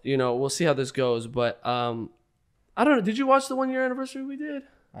 so we'll see how this goes. But I don't know. Did you watch the 1 year anniversary we did?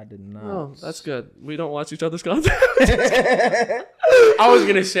 I did not. Oh, that's good. We don't watch each other's content. I was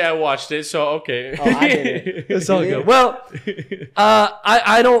gonna say I watched it, so okay. Oh, I did it. It's all good. Well,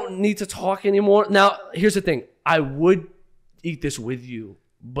 I don't need to talk anymore. Now, here's the thing. I would eat this with you,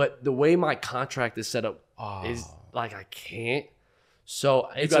 but the way my contract is set up is like I can't. So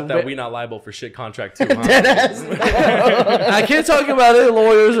You it's got that we not liable for shit contract too, huh? I can't talk about it.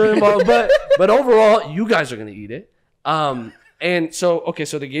 Lawyers are involved, but overall, you guys are gonna eat it. And so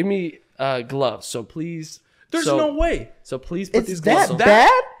so they gave me gloves. So please, There's no way. So please put these It's gloves that on.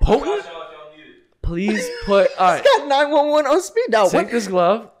 bad? Potent. Please put. All right. Got 911 on speed dial. Take What? this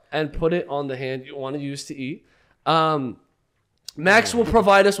glove and put it on the hand you want to use to eat. Max will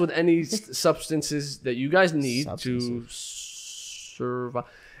provide us with any substances that you guys need to survive.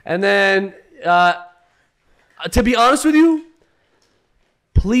 And then, to be honest with you,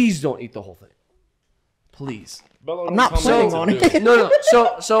 please don't eat the whole thing. Please. I'm not planning on it. No.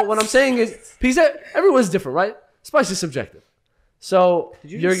 So what I'm saying is, pizza. Everyone's different, right? Spice is subjective. So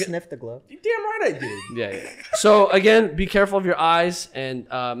Did you you're just sniff the glove? You damn right I did. yeah. So again, be careful of your eyes and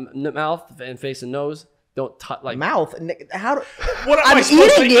mouth and face and nose. Don't touch like Mouth? How do... What am I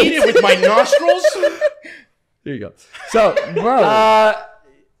supposed to eating eat it with my nostrils? There you go. So, Bro.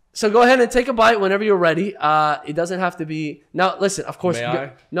 So go ahead and take a bite whenever you're ready. It doesn't have to be. Now, listen. Of course, May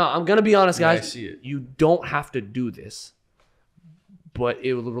I? no. I'm gonna be honest, May I guys. see it? You don't have to do this, but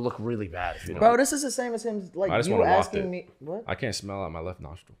it will look really bad if you don't. Bro, this is the same as him, like, I just you wanna waft asking it. me... What? I can't smell out my left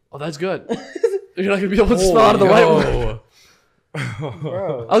nostril. Oh, that's good. You're not gonna be able to smell out of the right one.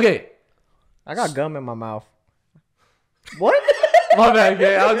 Bro. Okay. I got gum in my mouth. What? My bad.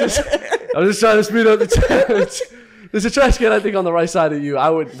 Okay. I'm just trying to speed up the time. There's a trash can, I think, on the right side of you. I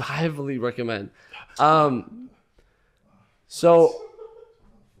would heavily recommend. So,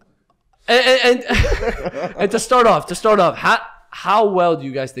 and to start off, how well do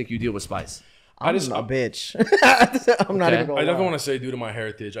you guys think you deal with spice? I'm a bitch. I'm not Okay. even I going definitely want to say, due to my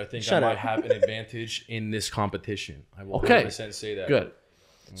heritage, I think I might up. have an advantage in this competition. I will Okay. 100% say that. Good.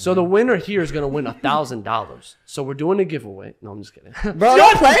 So the winner here is gonna win $1,000. So we're doing a giveaway. No, I'm just kidding. Bro,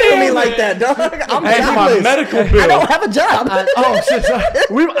 don't play with me like that, dog. I'm Hey, for my jobless. medical bill. I don't have a job. Oh shit! Sorry.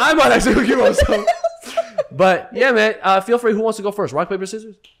 I might actually give us some. But yeah, man. Feel free. Who wants to go first? Rock, paper,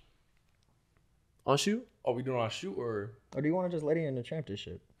 scissors. On shoot. Are we doing on shoot or? Or do you want to just Lady in the Tramp this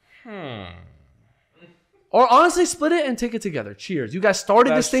shit? Or honestly, split it and take it together. Cheers. You guys started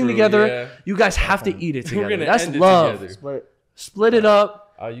this That's thing true, together. yeah. You guys have to eat it We're together. gonna That's end it love. together. But Split it up.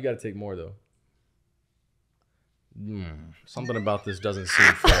 You got to take more though. Something about this doesn't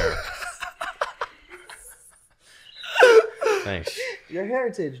seem fair. Thanks. your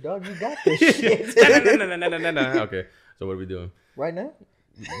heritage, dog. You got this shit. No. Okay. So what are we doing? Right now?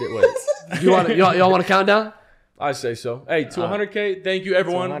 Wait. Y'all want to count down? I say so. Hey, to 100K. Thank you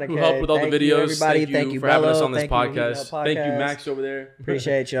everyone who 100K. helped with all the Thank you, videos. everybody. Thank Thank you you, for having us Bello. on this Thank you, podcast. Thank you, podcast. Max over there.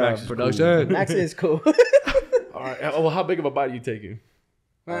 Appreciate y'all. Max is Production. cool. Max is cool. All right. Well, how big of a bite are you taking?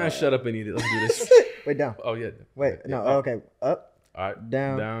 Shut up and eat it. Let's do this. Wait, down. Oh yeah. Wait, Yeah, no. up. Okay. Up. All right.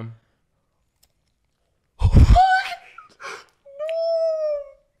 Down. Down.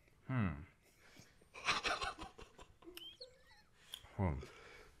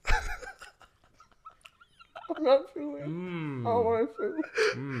 I'm not feeling. I don't want to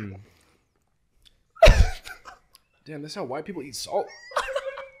feel. Damn, that's how white people eat salt.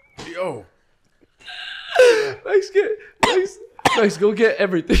 Yo. Max, go get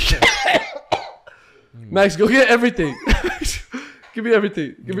everything. Max, go get everything. Give me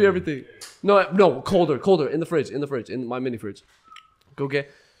everything. Give me everything. No, colder. In the fridge, in my mini fridge. Go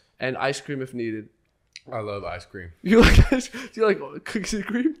get and ice cream if needed. I love ice cream. You like ice? Do you like cookies and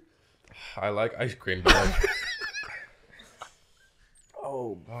cream? I like ice cream, bro.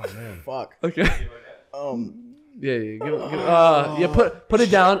 Oh man. fuck. Okay. Yeah. Put it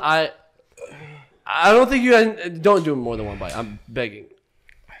down. I don't think you guys don't do more than one bite. I'm begging.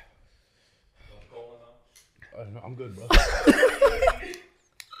 I'm good, bro.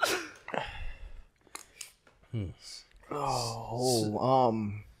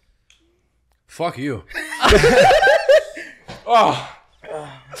 Fuck you.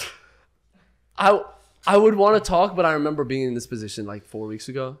 I would want to talk, but I remember being in this position like 4 weeks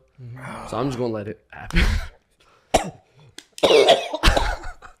ago. So I'm just gonna let it happen.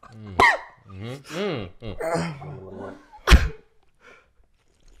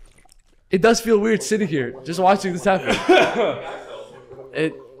 It does feel weird sitting here just watching this happen.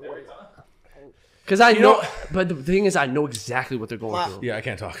 Because I know, but the thing is, I know exactly what they're going through. Yeah, I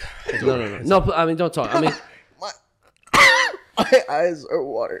can't talk. No. I mean, don't talk. I mean, My eyes are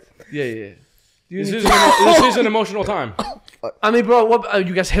watered. yeah. This is an emotional time. I mean, bro, what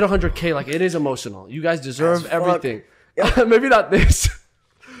you guys hit 100K? Like, it is emotional. You guys deserve everything. Maybe not this,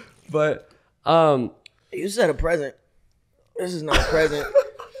 but You said a present. This is not a present.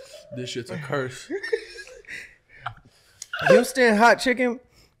 This shit's a curse. Houston Hot Chicken.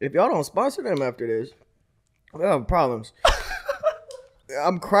 If y'all don't sponsor them after this, we have problems.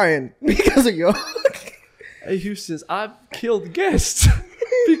 I'm crying because of y'all. Hey, Houston's, I've killed guests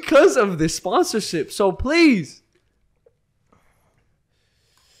because of this sponsorship. So please,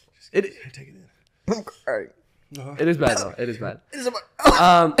 Take it in. I'm crying. It is bad though. It is bad. It's about,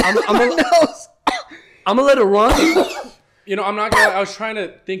 I'm gonna let it run. You know, I'm not gonna. I was trying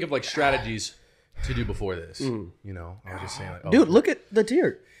to think of like strategies to do before this. You know, I was just saying like, dude, look at the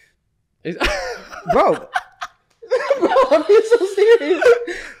tear, Is- bro. I'm being so serious.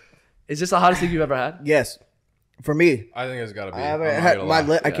 Is this the hottest thing you've ever had? Yes, for me. I think it's gotta be. I haven't had my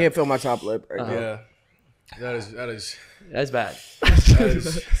lip. I can't feel my top lip right now. Yeah, that is That's bad.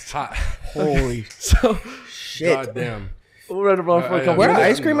 hot. Holy So shit! God damn. we're ready to run for a couple. Where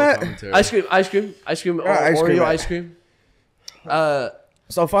minutes. ice cream at? Ice cream, ice Oreo cream at? ice cream.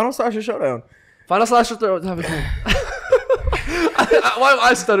 So final Sasha Showdown. Final slasher throw. Why am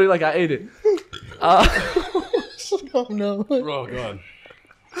I stuttering like I ate it? Oh no! Oh god.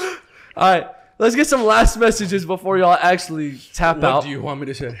 All right, let's get some last messages before y'all actually tap What out. do you want me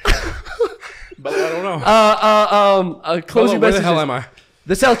to say? But I don't know. Closing Where messages. the hell am I?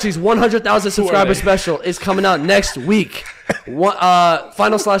 The Selchies 100,000 subscriber they? special is coming out next week.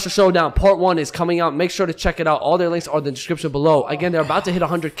 Final Slasher Showdown Part 1 is coming out. Make sure to check it out. All their links are in the description below. Again, they're about to hit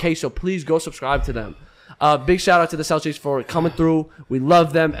 100K, so please go subscribe to them. Big shout out to the Selchies for coming through. We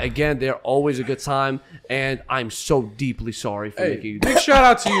love them. Again, they're always a good time, and I'm so deeply sorry for making you do Big shout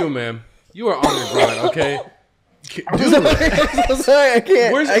out to you, man. You are on your grind, okay? Dude, I'm sorry, I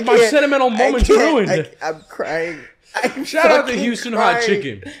can't. where's I my can't. sentimental moment ruined? I'm crying. I'm Shout out to fucking Houston Hot crying.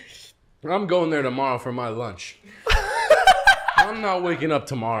 Chicken. I'm going there tomorrow for my lunch. I'm not waking up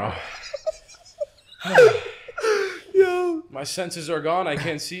tomorrow. Yo. My senses are gone. I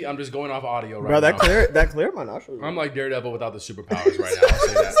can't see. I'm just going off audio right Bro, now. that cleared my nostrils. I'm like Daredevil without the superpowers right now. I'll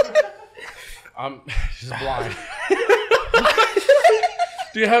say that. I'm just blind.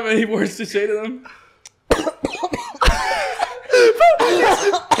 Do you have any words to say to them?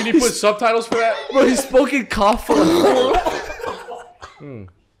 Can you put subtitles for that? Bro, he's spoken cough for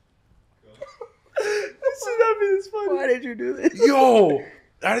Why did you do this? Yo,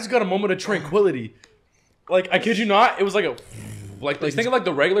 I just got a moment of tranquility. Like, I kid you not, it was like a, like thinking like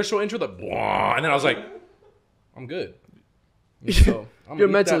the regular show intro, like, and then I was like, I'm good. So, I'm You're gonna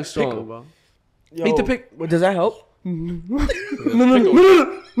eat mentally that strong, pickle. bro. Yo, Eat the pick. Does that help? All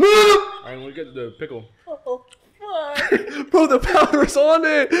right, we get the pickle. Bro, the powder's on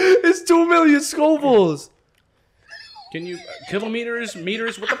it. It's 2 million Scovilles. Can you kilometers,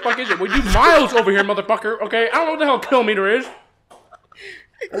 meters? What the fuck is it? Well, you miles over here, motherfucker. Okay, I don't know what the hell a kilometer is.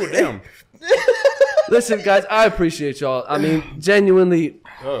 Oh damn. Listen, guys, I appreciate y'all. I mean, genuinely,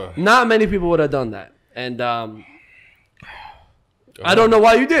 not many people would have done that, and I don't know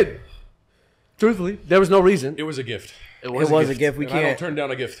why you did. Truthfully, there was no reason. It was a gift. It was a gift. We And I don't can't. turn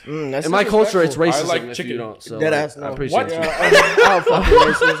down a gift. That's In my culture, it's racism. I like if chicken. you don't, so Dead like, ass, no. I appreciate What? you. Oh, fucking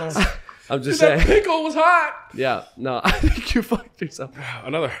racism. I'm just That saying. pickle was hot. Yeah, no, I think you fucked yourself,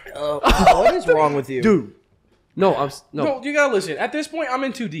 Another. What is wrong with you? dude. No, I'm no. No, you gotta listen. At this point, I'm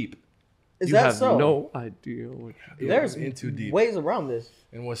in too deep. Is You that have so? no idea what you're There's in too deep. ways around this.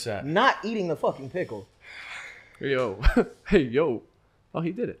 And what's that? Not eating the fucking pickle. doing. Yo. Hey, yo. Oh,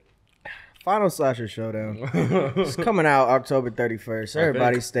 he did it. Final Slasher Showdown. It's coming out October 31st.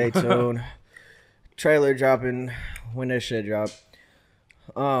 Everybody stay tuned. Trailer dropping when this shit drop.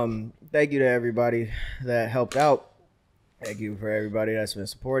 Thank you to everybody that helped out. Thank you for everybody that's been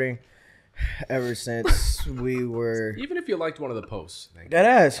supporting ever since we were. Even if you liked one of the posts, thank you. That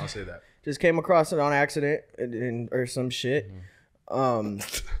ass. I'll say that. Just came across it on accident or some shit.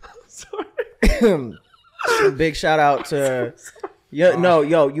 Sorry. Big shout out to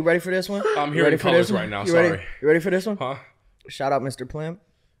yo, you ready for this one? I'm You hearing ready for colors this one? right now. You Sorry. ready? You ready for this one? Huh? Shout out Mr. Plim.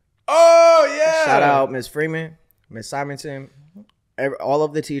 Oh yeah. Shout out Miss Freeman, Miss Simonson, all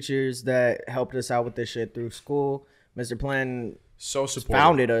of the teachers that helped us out with this shit through school. Mr. Plim So supportive.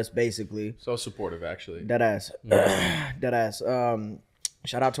 founded us basically. So supportive, actually. Dead ass. Dead ass.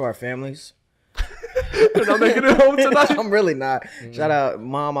 Shout out to our families. You're not making it home tonight. I'm really not. Shout out,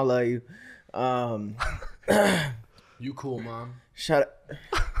 Mom, I love you. You cool, mom. Shout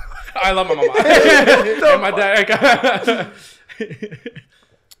I love my mama. And my dad.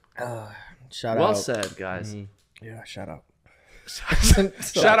 shout Well out. said, guys. Yeah, shout out.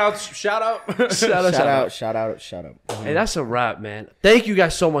 Shout out. Shout out. Shout out. Hey, that's a wrap, man. Thank you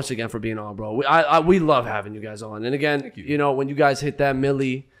guys so much again for being on, bro. We love having you guys on. And again, you know, when you guys hit that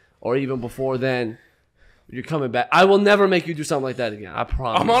milli or even before then, you're coming back. I will never make you do something like that again. I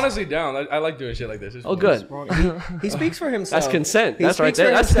promise. I'm honestly down. I like doing shit like this. It's Oh, fun. good. He speaks for himself. That's consent. He That's right speaks for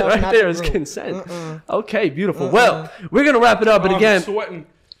there. That's himself, right not there the is room. consent. Okay, beautiful. Well, we're gonna wrap it up, but I'm again, sweating.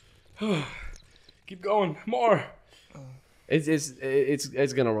 Keep going. More.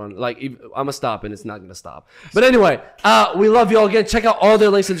 it's gonna run. Like I'm gonna stop and it's not gonna stop. But anyway, we love you all again. Check out all their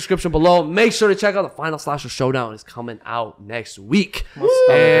links in the description below. Make sure to check out the Final Slasher Showdown. Is coming out next week.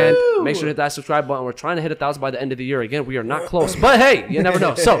 And make sure to hit that subscribe button. We're trying to hit 1,000 by the end of the year. Again, we are not close, but hey, you never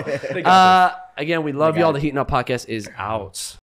know. So again, we love y'all. The Heatin' Up Podcast is out.